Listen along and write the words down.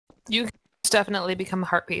You can definitely become a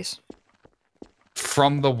heart piece.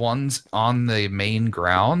 From the ones on the main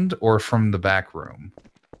ground or from the back room?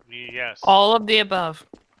 Yes. All of the above.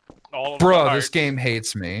 All of Bro, the hearts, this game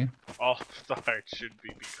hates me. all of the hearts should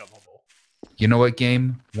be becomable. You know what,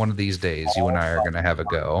 game? One of these days, you and I are going to have a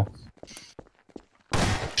go.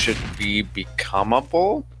 Should be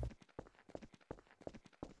becomable?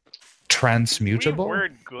 Transmutable? We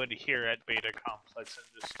word good here at Beta Complex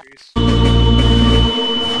Industries.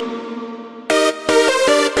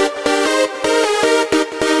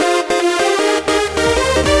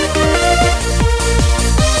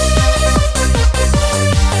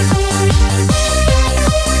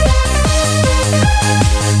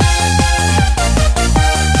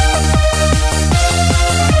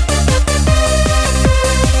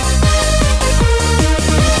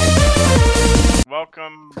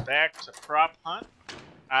 Welcome back to Prop Hunt.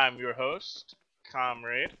 I'm your host,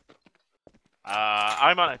 Comrade.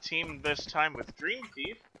 I'm on a team this time with Dream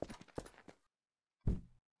Thief.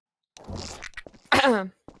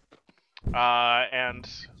 And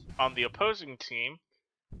on the opposing team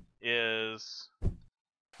is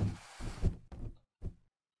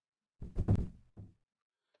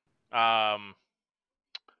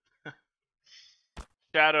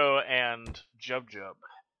Shadow and Jub Jub.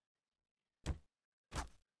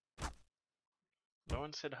 No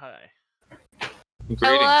one said hi.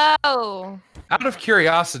 Greetings. Hello. Out of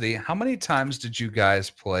curiosity, how many times did you guys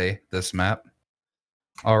play this map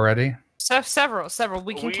already? So several.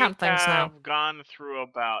 We can count things We now. have gone through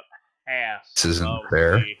about half. This isn't of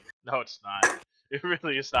fair. No, it's not. It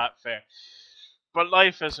really is not fair. But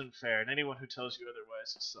life isn't fair, and anyone who tells you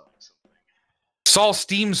otherwise is selling something. It's all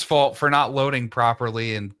Steam's fault for not loading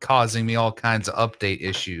properly and causing me all kinds of update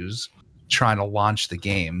issues trying to launch the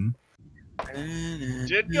game.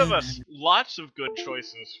 Did give us lots of good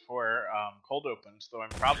choices for cold opens, though I'm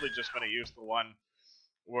probably just going to use the one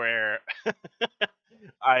where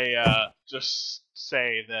I just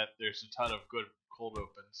say that there's a ton of good cold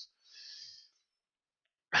opens.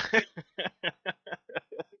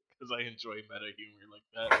 Because I enjoy meta humor like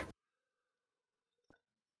that.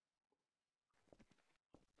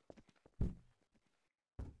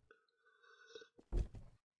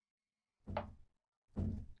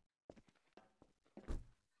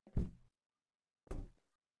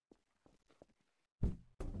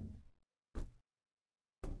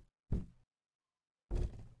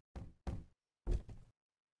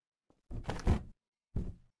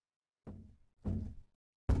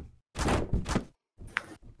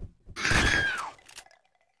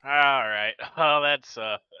 Alright. Oh, that's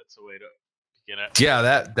a way to begin it. Yeah,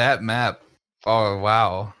 that map. Oh,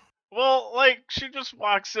 wow. Well, like, she just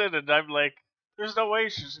walks in and I'm like, there's no way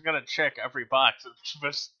she's gonna check every box. It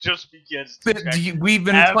just begins to check We've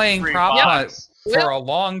been playing every Prop box. Hunt for a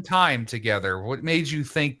long time together. What made you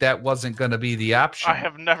think that wasn't going to be the option? I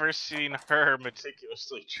have never seen her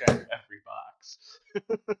meticulously check every box.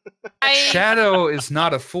 Shadow is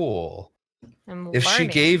not a fool. I'm If she learning.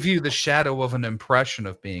 gave you the shadow of an impression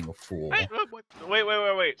of being a fool. Wait.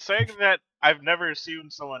 Saying that I've never seen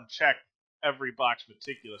someone check every box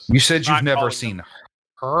meticulously. You said you've not never calling seen them-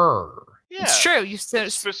 her. Yeah. It's true. You said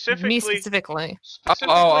Specifically, me specifically.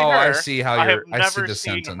 specifically Oh, her, I see how I have you're. I see never the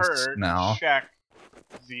seen sentence her now. check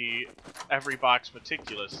every box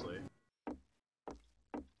meticulously.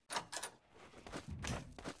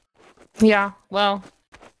 Yeah. Well.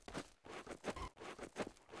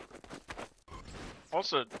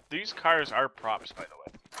 Also, these cars are props, by the way.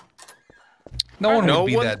 No one No would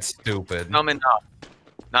be one- that stupid.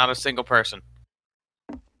 Not a single person.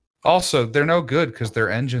 Also, they're no good because their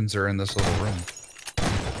engines are in this little room.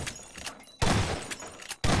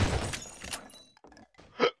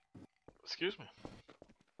 Excuse me.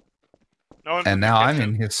 No one's And in the now I'm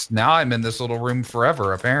kitchen. in his. Now I'm in this little room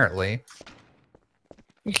forever. Apparently.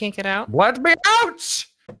 You can't get out? Let me out!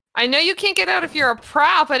 I know you can't get out if you're a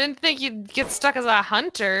prop. I didn't think you'd get stuck as a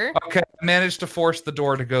hunter. Okay, I managed to force the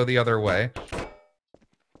door to go the other way.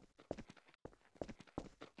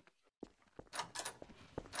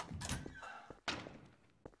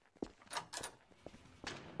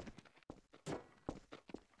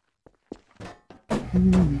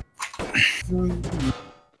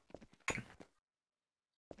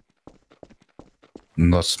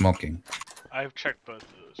 No smoking. I've checked both of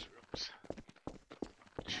those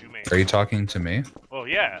rooms. Are you talking to me? Well,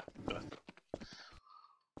 yeah.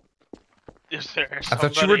 Is there I thought you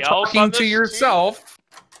were somebody else on talking this to team? yourself.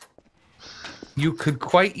 You could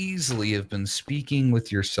quite easily have been speaking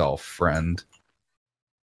with yourself, friend.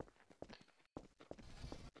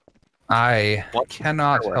 I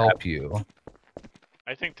cannot help you.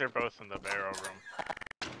 I think they're both in the barrel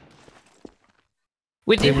room.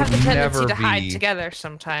 We do They have the would tendency never to hide be- together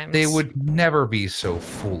sometimes. They would never be so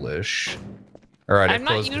foolish. All right, I'm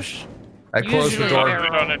not I closed the usually door. there. We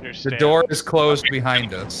don't The understand. door is closed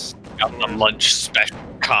behind us. Got the lunch special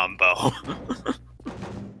combo. I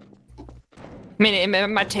mean, it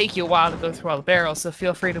might take you a while to go through all the barrels, so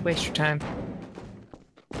feel free to waste your time.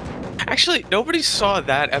 Actually, nobody saw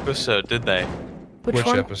that episode, did they? Which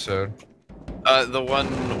one? episode? The one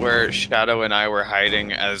where Shadow and I were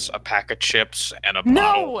hiding as a pack of chips and a bottle.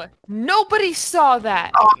 No! Nobody saw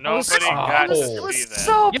that! Nobody got to It was see that.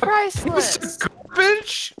 so Yep. priceless!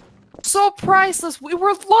 Garbage. So priceless! We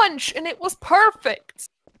were lunch, and it was perfect!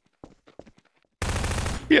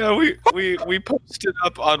 Yeah, we posted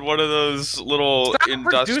up on one of those little Stop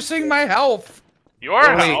industrial. reducing my health. Your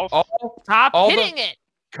Wait, health? Stop All the- hitting it!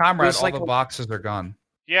 Comrade, It was all like the a- boxes are gone.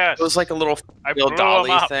 Yes. It was like a little I Bill blew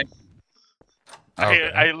Dolly him up. thing.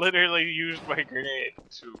 Okay. I literally used my grenade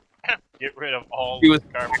to get rid of all He the was-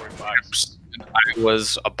 cardboard boxes. And I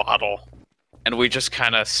was a bottle, and we just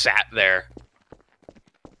kind of sat there,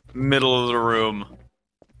 middle of the room.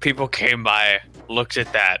 People came by, looked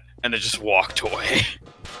at that, and then just walked away.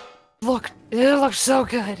 Look, it looked so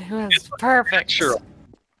good. It was perfect. Sure.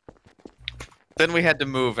 Then we had to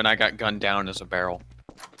move, and I got gunned down as a barrel.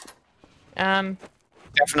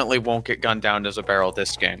 Definitely won't get gunned down as a barrel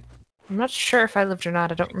this game. I'm not sure if I lived or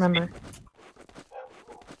not. I don't remember.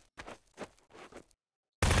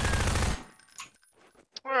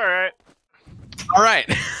 Alright. All right.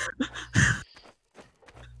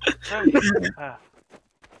 Ah.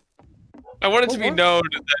 I want it to be known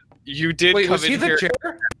that you did Wait, come was he in the here.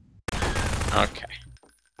 chair? Okay.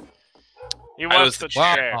 He I wants was- the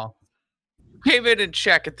chair. Wow. Came in and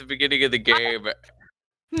check at the beginning of the game.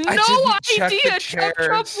 I No didn't check the idea Chub Chub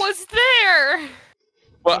chairs. was there!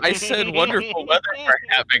 Well, I said wonderful weather we're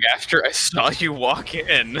having after I saw you walk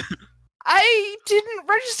in. I didn't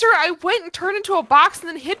register. I went and turned into a box and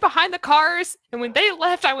then hid behind the cars. And when they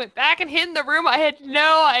left, I went back and hid in the room. I had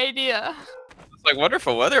no idea. It's like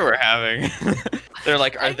wonderful weather we're having. They're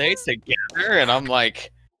like, are they together? And I'm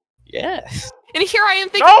like, yes. And here I am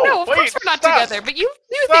thinking, No, no, of wait, course we're not stop. together. But you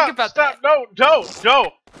Stop, think about stop. that. No,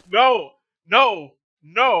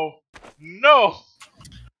 no.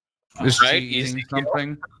 Is she Right, eating easy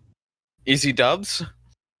something? Easy dubs.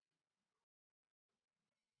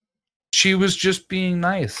 She was just being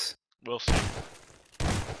nice. We'll see.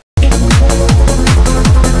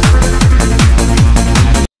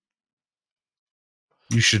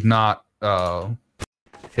 You should not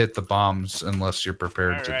hit the bombs unless you're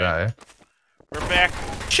prepared to Alright. die. We're back.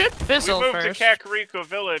 Should We fizzle moved first. to Kakariko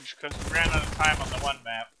Village because we ran out of time on the one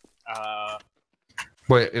map.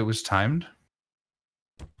 Wait, it was timed?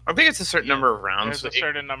 I think it's a certain number of rounds. There's a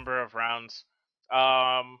certain number of rounds.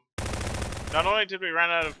 Not only did we run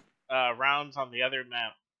out of rounds on the other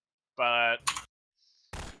map, but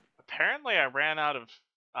apparently I ran out of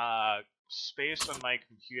space on my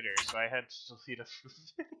computer, so I had to delete a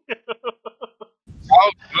video.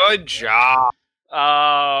 Oh, good job.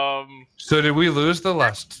 So did we lose the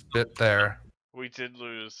last bit there? We did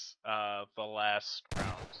lose the last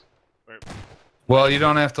round. Well, you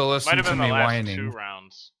don't have to Might listen have to been the me last whining. 2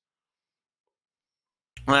 rounds.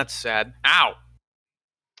 That's sad. Ow.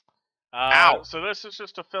 Ow! So this is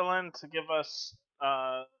just to fill in to give us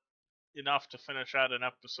enough to finish out an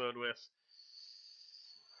episode with.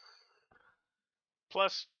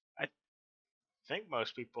 Plus, I think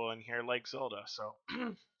most people in here like Zelda, so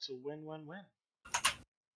it's a win-win-win.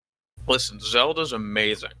 Listen, Zelda's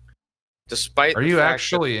amazing. Despite Are the you fact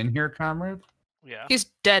actually in here, comrade? Yeah. He's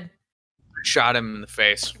dead. that I shot him in the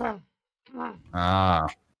face. Ah.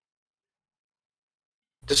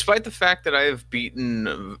 Despite the fact that I have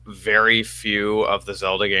beaten very few of the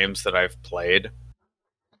Zelda games that I've played,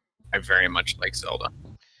 I very much like Zelda.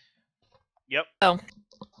 Yep.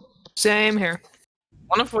 Same here.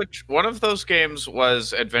 One of those games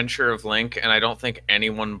was Adventure of Link, and I don't think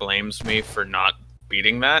anyone blames me for not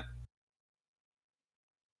beating that.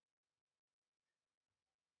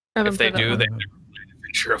 I haven't If they played that do, one. they never played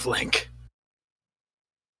Adventure of Link.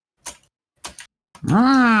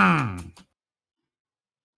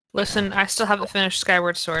 Listen, I still haven't finished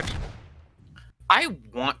Skyward Sword. I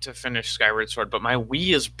want to finish Skyward Sword, but my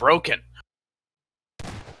Wii is broken.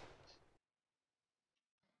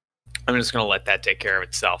 I'm just gonna let that take care of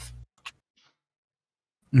itself.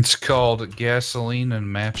 It's called Gasoline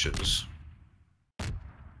and Matches.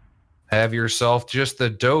 Have yourself just the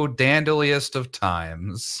do-dandliest of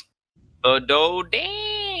times. The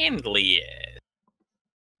Dodandliest.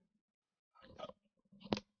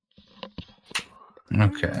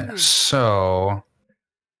 Okay, so...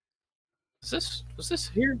 Was this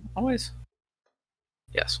here always?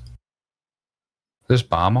 Yes. This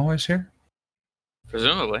bomb always here?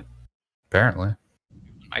 Presumably. Apparently.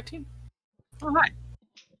 My team? Oh, hi.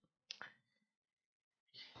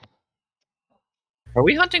 Are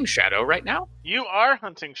we hunting Shadow right now? You are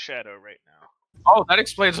hunting Shadow right now. Oh, that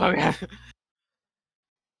explains why we have...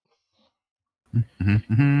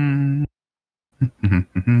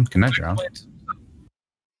 Good night, John.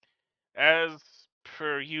 As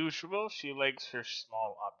per usual, she likes her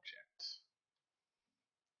small objects.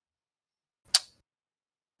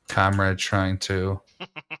 Comrade trying to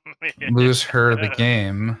lose her the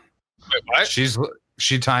game. Wait, what?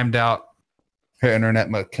 She timed out. Her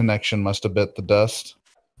internet connection must have bit the dust.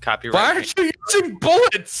 Copyright. Why aren't you using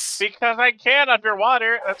bullets? Because I can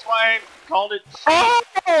underwater. That's why I called it cheap.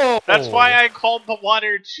 Oh! That's why I called the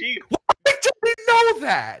water cheap. I didn't know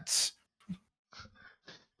that.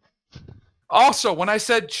 Also, when I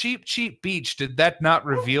said cheap beach, did that not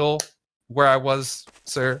reveal where I was,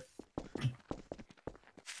 sir?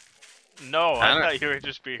 No, I thought you were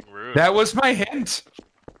just being rude. That was my hint.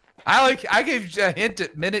 I gave you a hint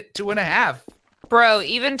at minute 2.5. Bro,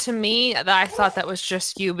 even to me, I thought that was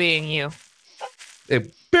just you being you.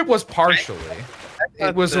 It was partially.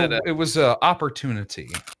 It was a opportunity.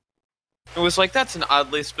 It was like, that's an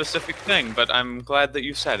oddly specific thing, but I'm glad that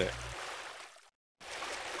you said it.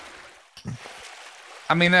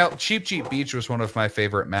 I mean, that Cheap Beach was one of my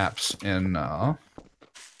favorite maps in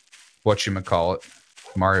whatchamacallit,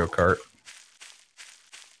 Mario Kart.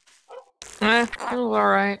 It was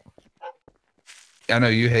alright. I know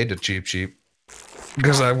you hated Cheap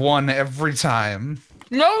because I won every time.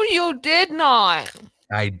 No, you did not.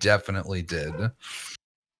 I definitely did.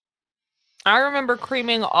 I remember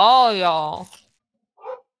creaming all y'all.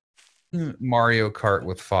 Mario Kart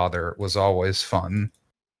with father was always fun.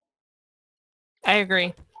 I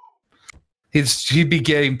agree. He'd be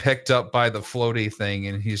getting picked up by the floaty thing,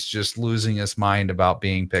 and he's just losing his mind about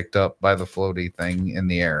being picked up by the floaty thing in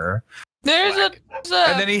the air. There's a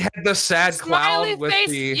And then he had the sad smiley cloud with face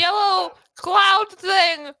the yellow cloud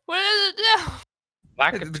thing. What does it do?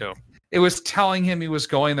 Lakitu. It was telling him he was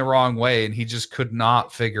going the wrong way, and he just could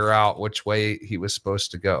not figure out which way he was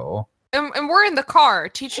supposed to go. And we're in the car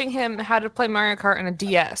teaching him how to play Mario Kart on a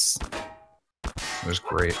DS. It was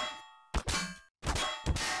great.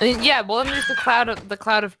 And yeah, we'll use the cloud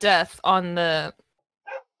of death on the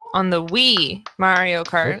Wii Mario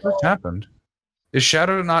Kart. What happened? Is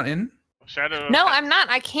Shadow not in? Shadow. No, I'm not.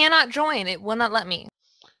 I cannot join. It will not let me.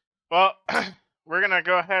 Well, we're gonna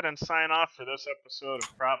go ahead and sign off for this episode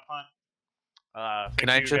of Prop Hunt. Can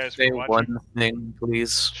I just say one thing,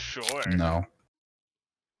 please? Sure. No.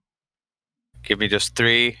 Give me just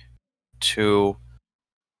 3, 2...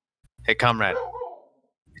 Hey, comrade.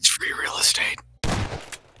 It's free real estate.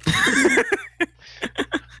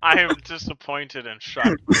 I am disappointed and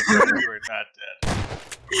shocked that you are not dead.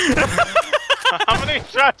 How many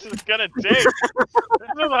shots is it gonna take? This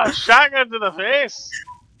is a shotgun to the face.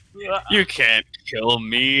 You can't kill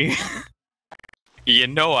me. You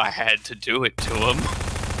know I had to do it to him.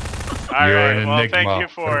 You're Alright, an well, enigma thank you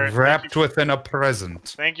for wrapped within a present.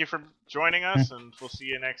 Thank you for joining us, and we'll see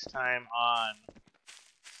you next time on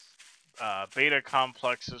Beta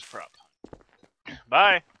Complex's Prop Hunt.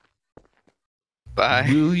 Bye. Bye.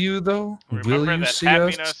 Will you, though? Will Remember you that see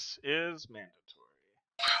us? happiness is mandatory.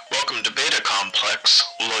 Welcome to Beta Complex,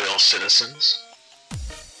 loyal citizens.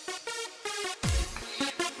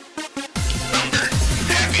 Remember,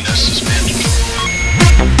 happiness is mandatory.